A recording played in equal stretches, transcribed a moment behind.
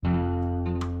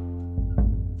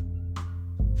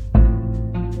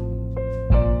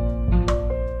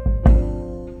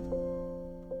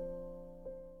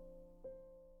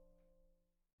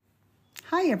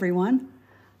everyone.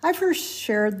 I first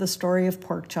shared the story of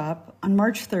Porkchop on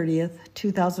March 30th,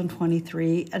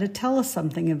 2023 at a Tell Us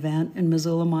Something event in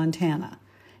Missoula, Montana.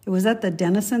 It was at the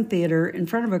Dennison Theater in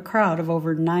front of a crowd of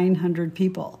over 900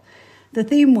 people. The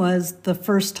theme was the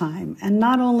first time, and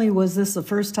not only was this the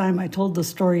first time I told the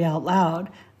story out loud,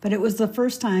 but it was the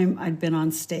first time I'd been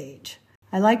on stage.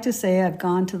 I like to say I've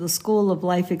gone to the School of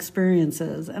Life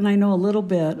Experiences, and I know a little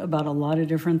bit about a lot of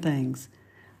different things.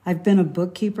 I've been a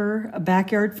bookkeeper, a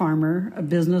backyard farmer, a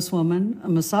businesswoman, a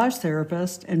massage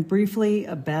therapist, and briefly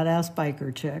a badass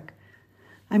biker chick.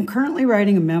 I'm currently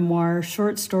writing a memoir,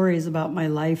 short stories about my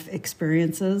life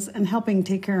experiences, and helping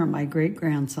take care of my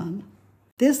great-grandson.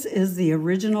 This is the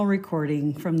original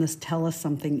recording from this Tell Us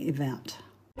Something event.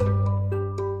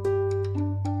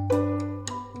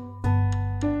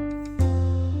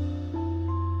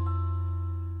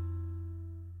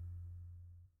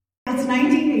 It's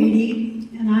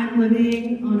 1980, and I'm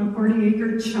living on a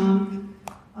 40-acre chunk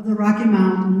of the Rocky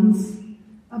Mountains,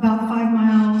 about 5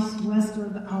 miles west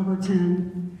of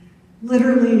Alberton,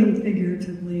 literally and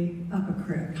figuratively up a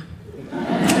creek.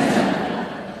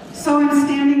 So I'm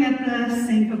standing at the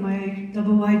sink of my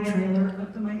double-wide trailer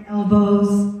up to my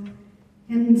elbows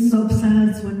in soap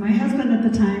suds when my husband at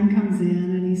the time comes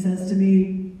in and he says to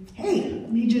me, "Hey,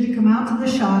 I need you to come out to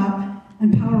the shop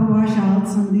and power wash out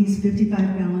some of these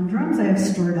 55-gallon drums I have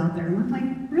stored out there." And I'm like,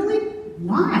 "Really?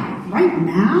 Why? Right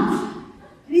now?"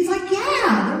 And he's like,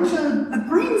 "Yeah, there was a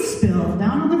grain spill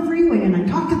down on the freeway, and I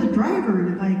talked to the driver,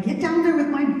 and if I get down there with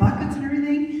my buckets and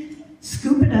everything,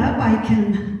 scoop it up, I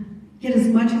can get as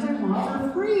much as I want for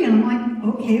free." And I'm like,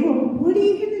 "Okay, well, what are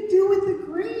you going to do with the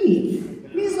grain?"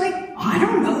 And he's like, "I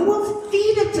don't know, we'll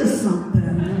feed it to something."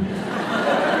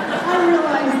 I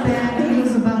realized that he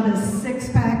was about a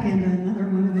six-pack into another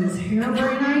one of his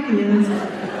harebrained ideas,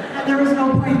 and there was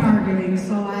no point arguing,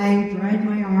 so I dried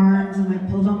my arms, and I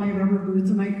pulled on my rubber boots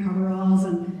and my coveralls,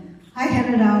 and I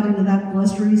headed out into that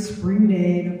blustery spring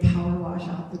day to power wash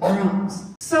out the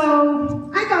drums. So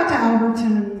I got to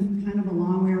Alberton kind of a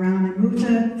long way around. I moved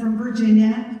from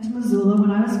Virginia to Missoula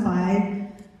when I was 5.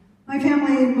 My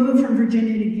family moved from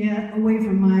Virginia to get away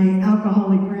from my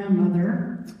alcoholic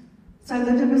grandmother. So I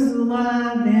lived in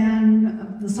Missoula.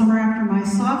 Then the summer after my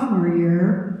sophomore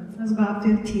year, I was about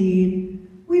 15,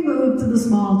 we moved to the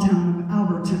small town of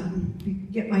Alberton to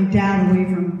get my dad away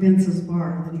from Vince's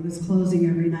bar that he was closing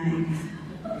every night.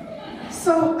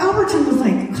 So Alberton was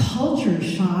like culture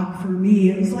shock for me.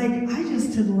 It was like I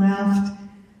just had left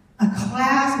a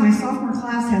class, my sophomore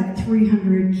class had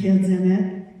 300 kids in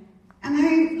it, and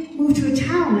I moved to a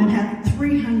town that had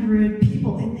 300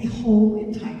 people in the whole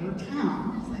entire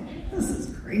town. I was like, this is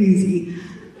crazy.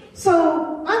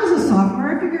 So I was a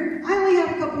sophomore. I figured I only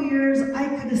had a couple years, I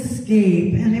could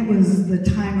escape, and it was the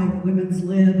time of Women's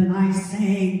Lib, and I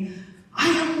sang, "I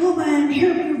am woman,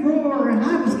 hear me roar," and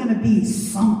I was going to be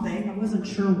something. I wasn't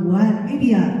sure what,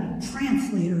 maybe a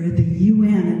translator at the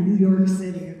UN in New York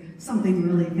City or something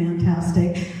really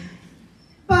fantastic.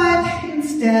 But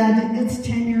instead, it's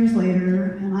 10 years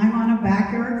later, and I'm on a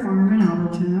backyard farm in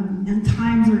Alberton, and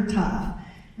times are tough.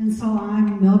 And so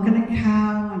I'm milking a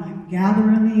cow, and I'm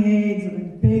gathering the eggs, and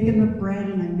I'm baking the bread,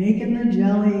 and I'm making the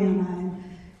jelly, and I'm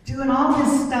doing all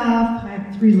this stuff. I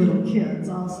have 3 little kids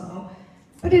also.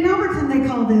 But in Alberton, they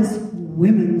call this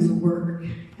women's work.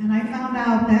 And I found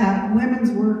out that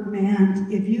women's work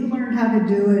meant if you learned how to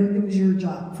do it, it was your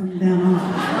job from then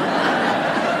on.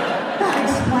 That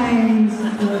explains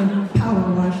the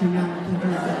power washing out the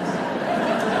drums.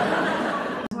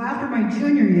 So after my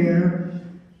junior year,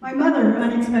 my mother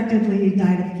unexpectedly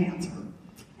died of cancer.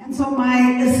 And so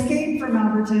my escape from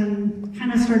Alberton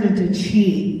kind of started to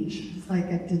change. It's like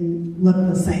it didn't look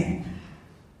the same.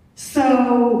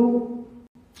 So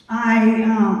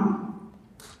I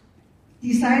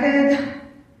decided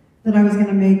that I was going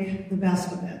to make the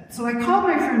best of it. So I called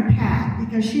my friend Pat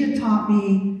because she had taught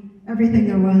me everything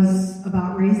there was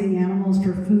about raising animals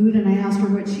for food, and I asked her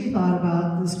what she thought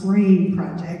about this grain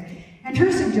project. And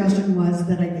her suggestion was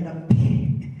that I get a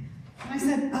pig. And I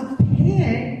said, "A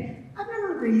pig? I've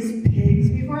never raised pigs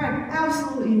before. I have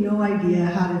absolutely no idea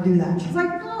how to do that." And she's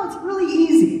like, "No, it's really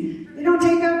easy. They don't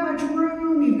take up much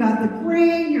room. You've got the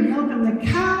grain, you're milking the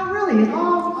cow. Really, it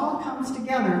all comes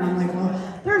together." And I'm like, "Well,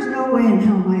 there's no way in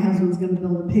hell my husband's going to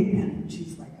build a pig pen." And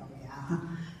she's like, "Oh, yeah."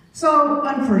 So,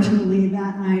 unfortunately,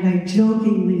 that night I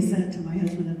jokingly said to my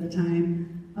husband at the time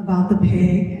about the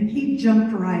pig, and he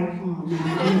jumped right on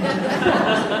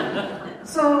that.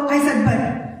 So I said,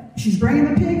 "But she's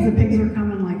bringing the pigs. The pigs are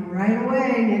coming like right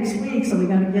away next week, so we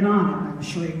got to get on it." I was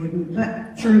sure he wouldn't,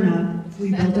 but sure enough,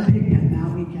 we built a pig pen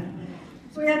that weekend.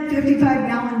 So So we had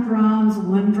 55-gallon drums.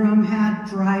 One drum had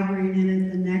dry grain in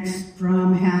it. The next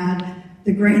drum had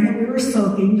the grain that we were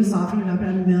soaking to soften it up,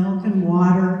 and milk and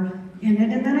water in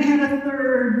it. And then I had a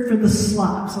third for the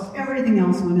slop. So everything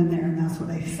else went in there, and that's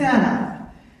what I fed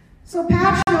up. So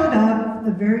Pat showed up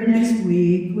the very next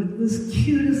week with this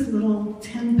cutest little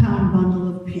 10-pound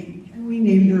bundle of pink, and we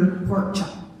named her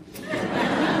Porkchop.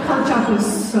 Porkchop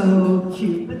was so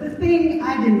cute, but the thing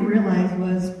I didn't realize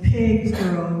was pigs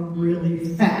grow really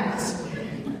fast.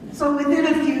 So within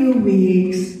a few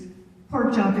weeks,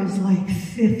 Porkchop is like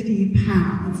 50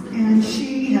 pounds, and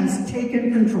she has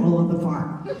taken control of the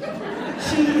farm.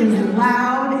 She is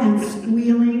loud and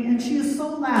squealing, and she is so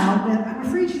loud that I'm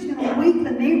afraid she's going to wake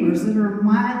the neighbors that are a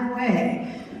mile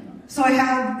away. So I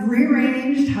have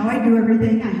rearranged how I do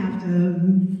everything. I have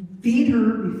to feed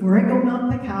her before I go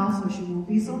milk the cow so she won't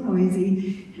be so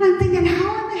noisy. And I'm thinking,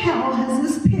 how in the hell has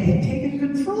this pig taken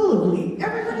control of me?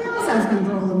 Everybody else has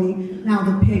control of me. Now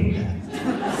the pig does.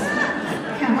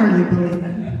 Can't hardly believe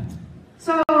it.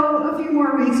 So a few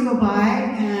more weeks go by,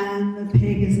 and the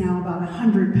pig is now about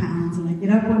 100 pounds. And I get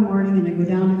up one morning and I go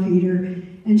down to feed her,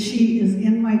 and she is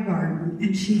in my garden,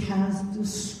 and she has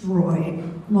destroyed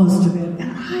most of it.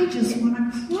 And I just want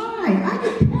to cry.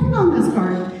 I depend on this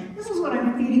garden. This is what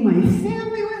I'm feeding my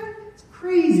family with. It's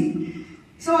crazy.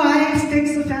 So I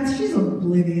fix the fence. She's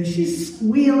oblivious. She's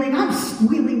squealing. I'm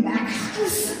squealing back. You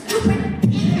stupid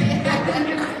pig.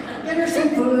 Get her some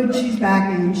food. She's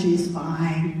back in. She's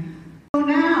fine. So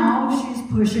now she's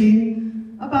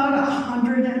pushing about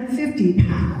 150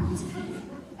 pounds.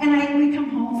 And we come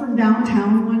home from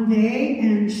downtown one day,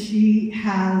 and she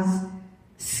has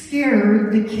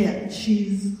scared the kids.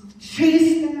 She's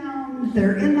chased them.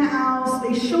 They're in the house.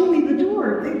 They show me the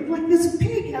door. Like this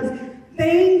pig has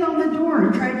banged on the door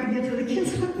and tried to get to the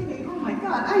kids. I'm thinking, oh my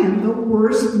God, I am the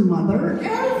worst mother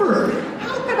ever.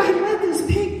 How could I let this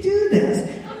pig do this?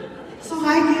 So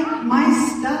I get my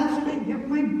stuff, and I get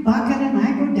my bucket, and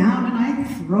I go down and I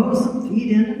throw some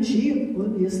feed in, and she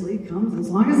obliviously comes. As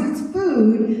long as it's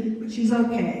food, she's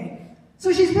okay.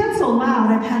 So she's been so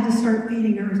loud, I've had to start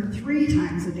feeding her 3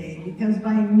 times a day, because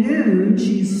by noon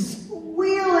she's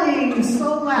squealing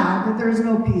so loud that there's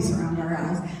no peace around our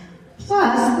house.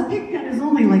 Plus, the pig pen is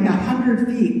only like 100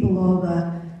 feet below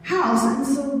the house, and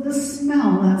so the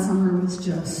smell that summer was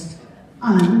just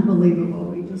unbelievable.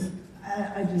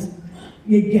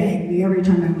 It gagged me every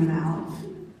time I went out.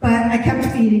 But I kept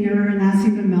feeding her, and that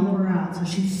seemed to mellow her out. So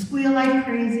she'd squeal like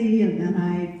crazy, and then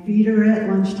I feed her at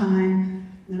lunchtime,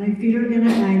 and then I feed her again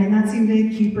at night, and that seemed to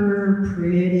keep her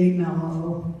pretty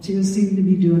mellow. She seemed to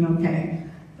be doing okay.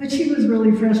 But she was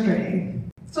really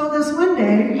frustrating. So this one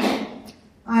day,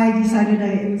 I decided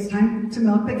it was time to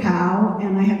milk the cow,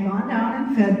 and I had gone down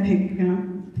and fed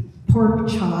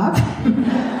Porkchop.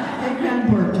 Pig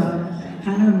Porkchop.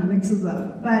 Kind of mixes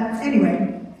up. But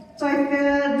anyway, so I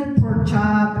fed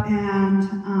Porkchop, and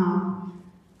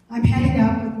I'm heading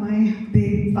up with my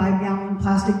big 5-gallon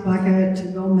plastic bucket to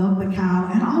go milk the cow,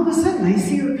 and all of a sudden I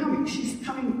see her coming. She's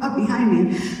coming up behind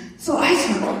me. So I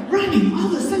start running. All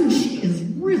of a sudden she is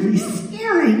really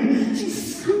scary.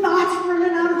 She's snot's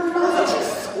running out of her nose, and she's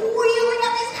squealing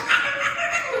at me.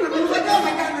 And I was like, oh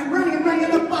my God, I'm running,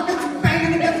 and the bucket's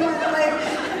banging against my leg.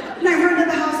 And I run to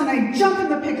the house, and I jump in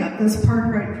the pickup that's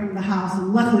parked right from the house,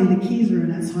 and luckily the keys are in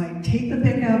it. So I take the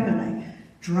pickup, and I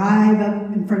drive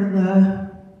up in front of the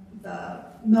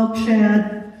milk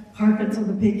shed, park it so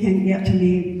the pig can't get to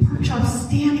me. Porkchop's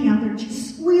standing out there, and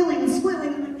she's squealing, and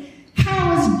the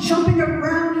cow is jumping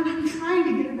around, and I'm trying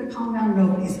to get her to calm down.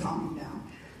 Nobody's calming down.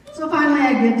 So finally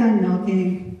I get done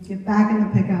milking, get back in the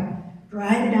pickup,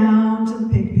 drive down to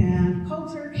the pig pen,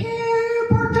 coax her, here,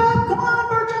 Porkchop, come on,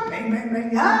 Porkchop, bang, bang,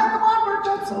 bang, yeah, come on,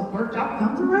 Porkchop. So Porkchop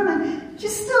comes running.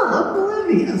 She's still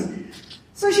oblivious.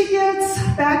 So she gets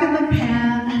back in the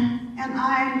pen, and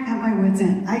I'm at my wit's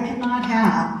end. I cannot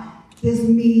have this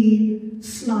mean,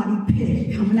 snotty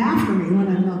pig coming after me when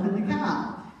I'm milking the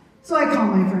cow. So I call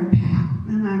my friend Pat,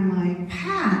 and I'm like,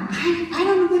 Pat, I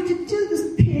don't know what to do.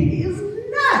 This pig is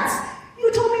nuts.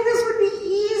 You told me this would be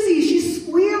easy. She's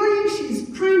squealing,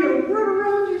 she's trying to run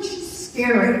around, and she's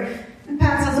scary. And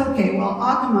Pat says, okay, well,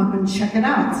 I'll come up and check it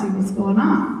out and see what's going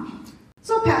on.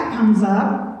 So Pat comes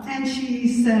up, and she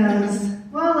says,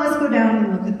 well, let's go down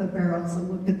and look at the barrels and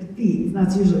look at the feeds.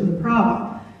 That's usually the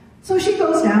problem. So she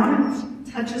goes down and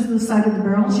touches the side of the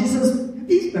barrel, and she says, have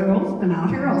these barrels been out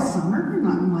here all summer? And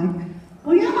I'm like,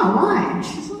 well, yeah, why? And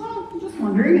she says, well, I'm just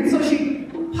wondering. And so she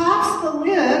pops the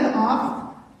lid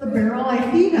off the barrel I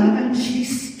feed of, and she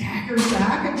staggers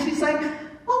back, and she's like,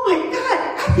 oh my God,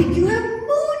 I think you have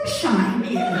moonshine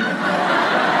here.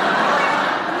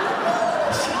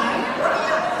 Moonshine?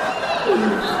 What do you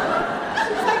mean?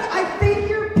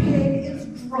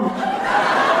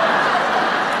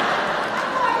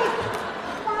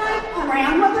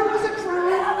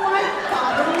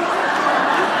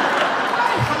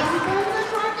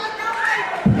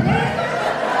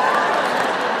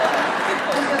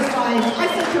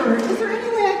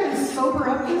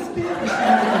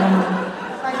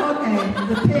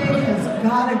 The pig has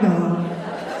got to go.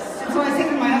 And so I say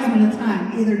to my husband at the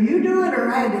time, either you do it or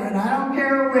I do it. I don't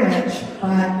care which.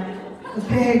 But the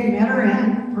pig met her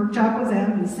end. Porkchop was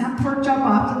in. We sent Porkchop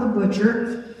off to the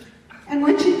butcher. And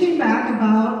when she came back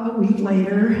about a week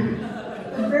later,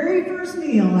 the very first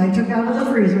meal I took out of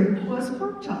the freezer was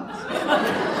pork chops.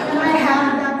 And I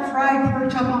had that fried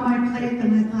pork chop on my plate,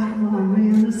 and I thought, oh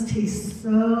man, this tastes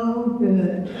so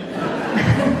good.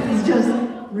 It's just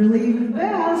really the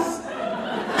best.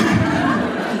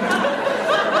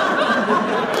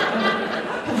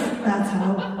 Because that's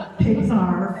how pigs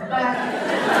are. But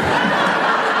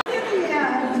in the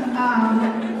end,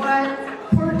 what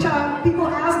pork chop, people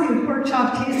ask me if pork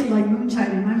chop tasted like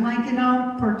moonshine, and I'm like,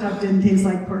 pork chop didn't taste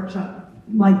like pork chop,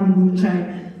 like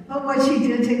moonshine. But what she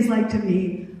did taste like to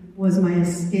me was my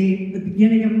escape, the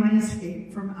beginning of my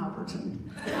escape from Alberton.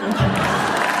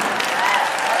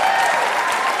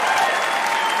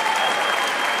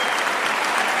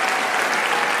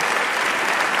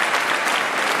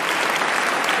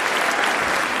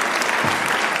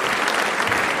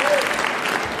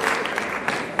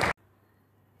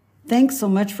 Thanks so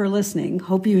much for listening.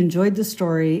 Hope you enjoyed the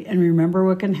story and remember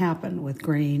what can happen with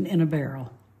grain in a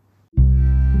barrel.